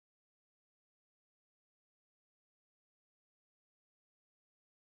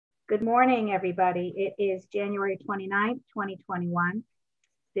Good morning, everybody. It is January 29th, 2021.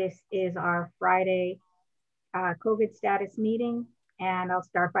 This is our Friday COVID status meeting, and I'll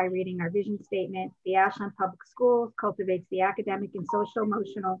start by reading our vision statement. The Ashland Public Schools cultivates the academic and social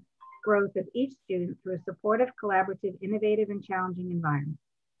emotional growth of each student through a supportive, collaborative, innovative, and challenging environment.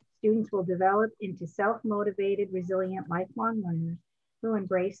 Students will develop into self-motivated, resilient, lifelong learners who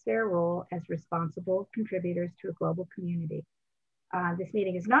embrace their role as responsible contributors to a global community. This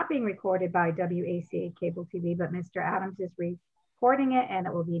meeting is not being recorded by WACA Cable TV, but Mr. Adams is recording it and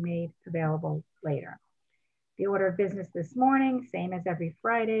it will be made available later. The order of business this morning, same as every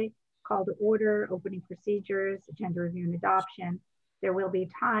Friday, call to order, opening procedures, agenda review and adoption. There will be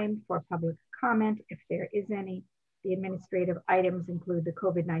time for public comment if there is any. The administrative items include the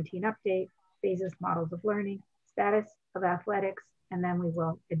COVID-19 update, phases, models of learning, status of athletics, and then we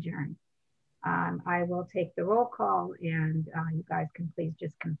will adjourn. I will take the roll call and you guys can please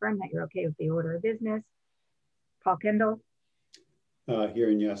just confirm that you're okay with the order of business. Paul Kendall.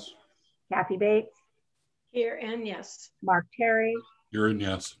 Here and yes. Kathy Bates. Here and yes. Mark Terry. Here and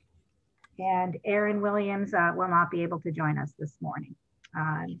yes. And Aaron Williams will not be able to join us this morning.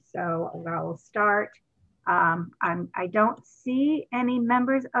 So I will start. I don't see any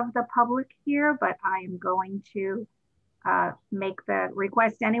members of the public here, but I am going to make the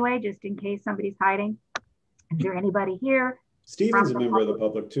request anyway, just in case somebody's hiding. Is there anybody here? Steven's a member of the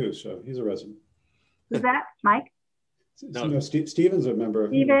public too, so he's a resident. Who's that, Mike? No, Steven's a member.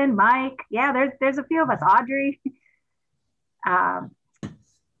 Steven, Mike, yeah, there's a few of us. Audrey.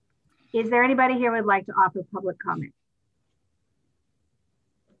 Is there anybody here who would like to offer public comment?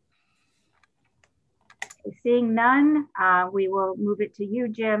 Seeing none, we will move it to you,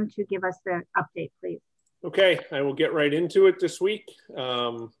 Jim, to give us the update, please. Okay, I will get right into it this week.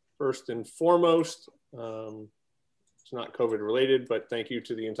 First and foremost, it's not COVID related, but thank you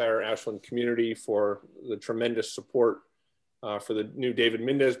to the entire Ashland community for the tremendous support for the new David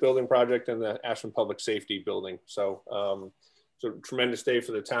Mendez building project and the Ashland Public Safety building. So it's a tremendous day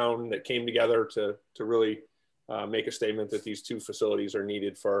for the town that came together to really make a statement that these two facilities are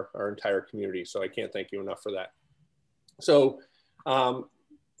needed for our entire community. So I can't thank you enough for that. So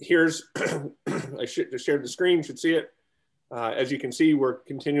here's, I shared the screen, you should see it. As you can see, we're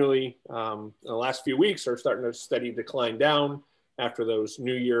continually, in the last few weeks, are starting to steady decline down after those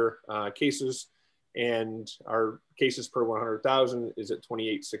New Year cases. And our cases per 100,000 is at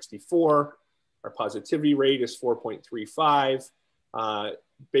 2864. Our positivity rate is 4.35.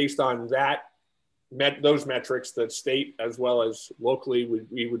 Based on that, those metrics, the state as well as locally,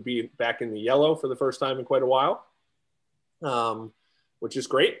 we would be back in the yellow for the first time in quite a while. Which is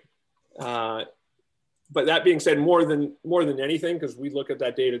great. But that being said, more than anything, because we look at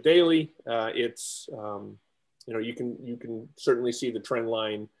that data daily, it's you can certainly see the trend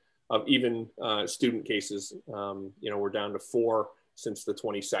line of even student cases. We're down to 4 since the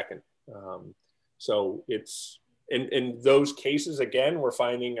 22nd. So it's and those cases again we're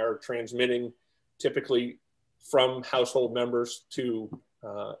finding are transmitting typically from household members to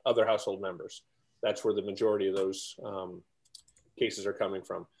other household members. That's where the majority of those cases are coming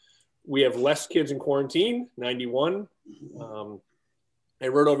from. We have less kids in quarantine, 91. I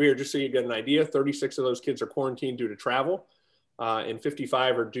wrote over here just so you get an idea, 36 of those kids are quarantined due to travel, and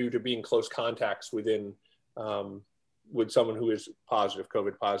 55 are due to being close contacts with someone who is positive,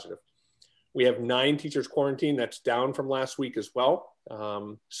 COVID positive. We have 9 teachers quarantined, that's down from last week as well.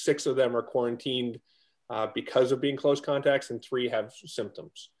 6 of them are quarantined because of being close contacts and 3 have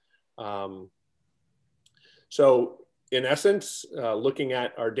symptoms. So in essence, looking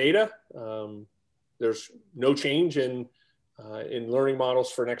at our data, there's no change in learning models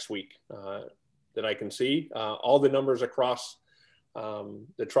for next week that I can see. All the numbers across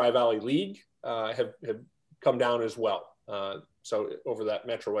the Tri-Valley League have come down as well. So over that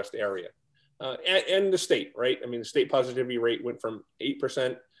Metro West area and the state, right? I mean, the state positivity rate went from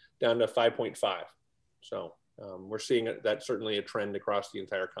 8% down to 5.5. So we're seeing that's certainly a trend across the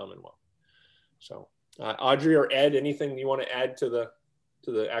entire Commonwealth. So. Audrey or Ed, anything you want to add to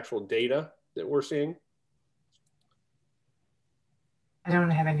the actual data that we're seeing? I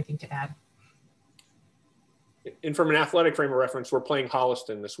don't have anything to add. And from an athletic frame of reference, we're playing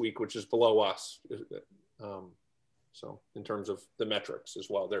Holliston this week, which is below us. So in terms of the metrics as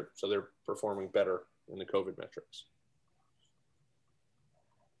well, they're performing better in the COVID metrics.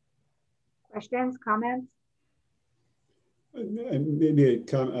 Questions, comments? Maybe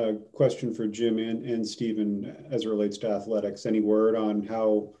a question for Jim and Stephen as it relates to athletics. Any word on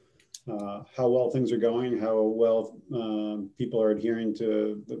how well things are going, how well people are adhering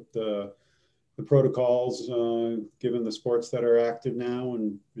to the the protocols, given the sports that are active now,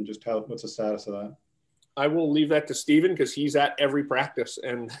 and just what's the status of that? I will leave that to Stephen because he's at every practice,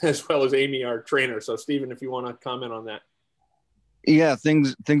 and as well as Amy, our trainer. So Stephen, if you want to comment on that. Yeah,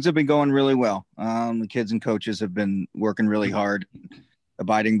 things have been going really well. The kids and coaches have been working really hard,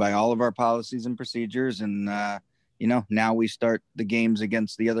 abiding by all of our policies and procedures. And, now we start the games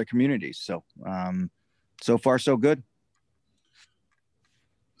against the other communities. So, so far, so good.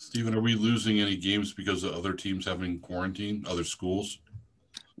 Stephen, are we losing any games because of other teams having quarantine, other schools?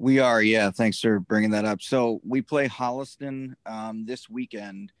 We are, yeah. Thanks for bringing that up. So we play Holliston this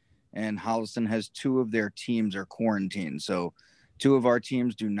weekend, and Holliston has 2 of their teams are quarantined. So 2 of our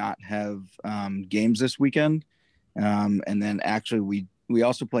teams do not have games this weekend. And then actually we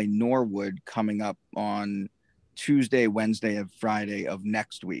also play Norwood coming up on Tuesday, Wednesday, and Friday of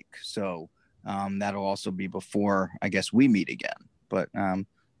next week. So that'll also be before, I guess, we meet again. But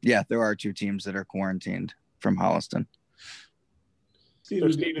yeah, there are 2 teams that are quarantined from Holliston. So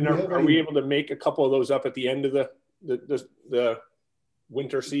Stephen, are we able to make a couple of those up at the end of the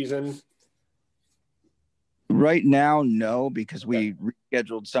winter season? Right now, no, because we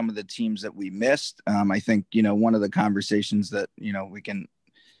rescheduled some of the teams that we missed. I think, one of the conversations that, we can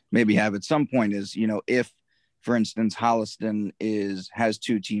maybe have at some point is, if, for instance, Holliston has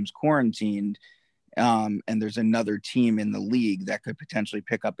 2 teams quarantined, and there's another team in the league that could potentially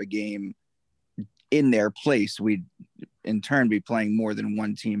pick up a game in their place, we'd in turn be playing more than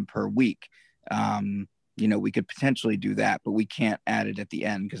 1 team per week. We could potentially do that, but we can't add it at the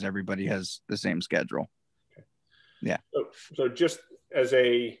end because everybody has the same schedule. Yeah. So just as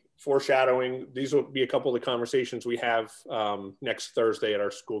a foreshadowing, these will be a couple of the conversations we have next Thursday at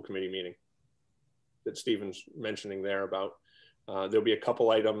our school committee meeting that Stephen's mentioning there about. There'll be a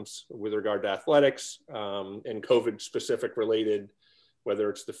couple items with regard to athletics and COVID specific related, whether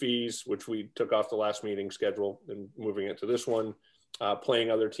it's the fees, which we took off the last meeting schedule and moving it to this one,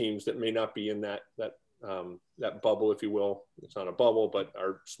 playing other teams that may not be in that bubble, if you will. It's not a bubble, but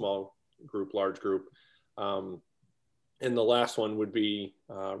our small group, large group. And the last one would be,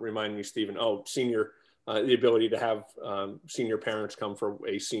 remind me, Stephen, senior, the ability to have senior parents come for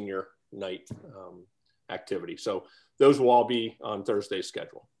a senior night activity. So those will all be on Thursday's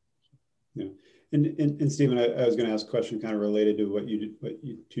schedule. Yeah. And Stephen, I was going to ask a question kind of related to what you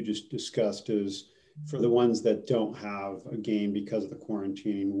just discussed, is for the ones that don't have a game because of the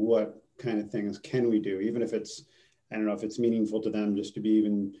quarantining, what kind of things can we do? Even if it's, I don't know if it's meaningful to them just to be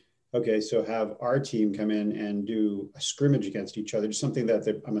even, okay, so have our team come in and do a scrimmage against each other, just something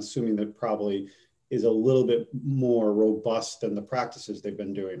that I'm assuming that probably is a little bit more robust than the practices they've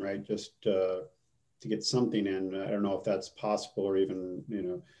been doing, right? Just to get something in. I don't know if that's possible or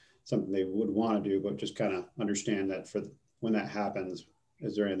even, something they would want to do, but just kind of understand that for when that happens,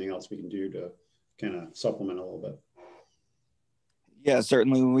 is there anything else we can do to kind of supplement a little bit? Yeah,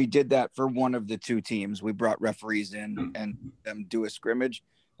 certainly. When we did that for one of the 2 teams, we brought referees in and do a scrimmage.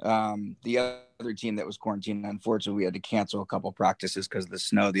 The other team that was quarantined, unfortunately, we had to cancel a couple practices because of the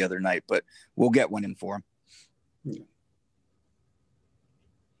snow the other night, but we'll get one in for them. Yeah.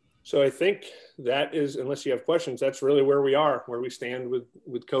 So I think that is, unless you have questions, that's really where we stand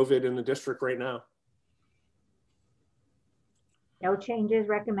with COVID in the district right now. No changes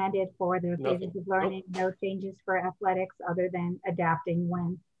recommended for the phases of learning. Nope. No changes for athletics other than adapting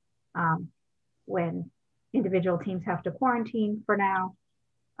when individual teams have to quarantine for now.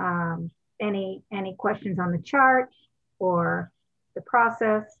 Any questions on the chart or the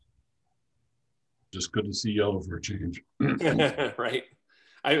process? Just good to see yellow for a change. Right.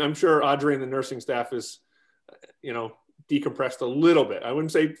 I'm sure Audrey and the nursing staff is, decompressed a little bit. I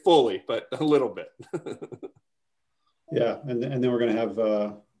wouldn't say fully, but a little bit. Yeah, and then we're going to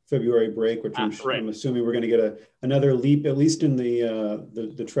have February break, which right. I'm assuming we're going to get another leap, at least in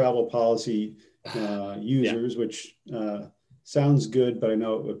the travel policy users, which sounds good, but I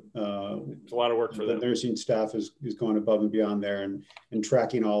know it's a lot of work for the them. nursing staff is going above and beyond there and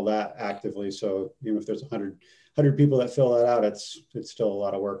tracking all that actively. So if there's 100 people that fill that out, it's still a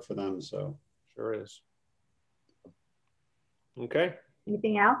lot of work for them. So sure is. Okay.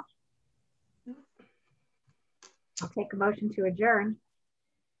 Anything else? I'll take a motion to adjourn.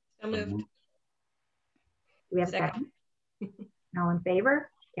 So moved. Do we have a second? All in favor?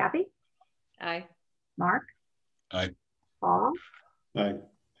 Kathy? Aye. Mark? Aye. Paul? Aye.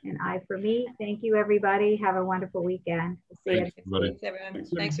 And aye for me. Thank you, everybody. Have a wonderful weekend. We'll see you. Thanks, everybody. Thanks, everyone. Thanks.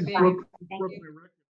 Thanks for being here. Thank you.